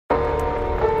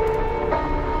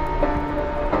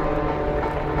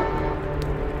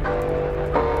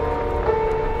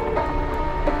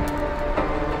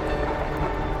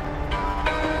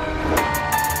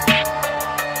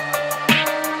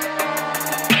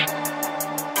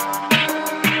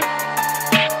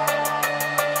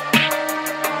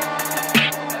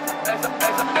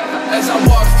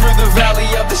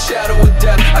shadow of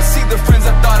death. I see the friends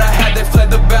I thought I had, they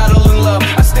fled the battle in love.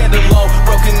 I stand alone,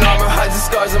 broken armor hides the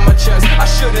scars on my chest. I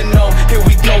should've known, here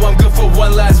we go, I'm good for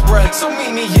one last breath. So meet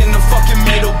me in the fucking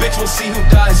middle, bitch, we'll see who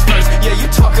dies first. Yeah, you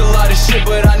talk a lot of shit,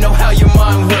 but I know how your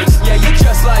mind works. Yeah, you're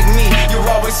just like me, you're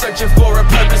always searching for a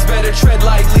purpose. Better tread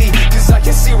lightly, cause I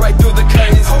can see right through the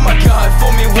curtains. Oh my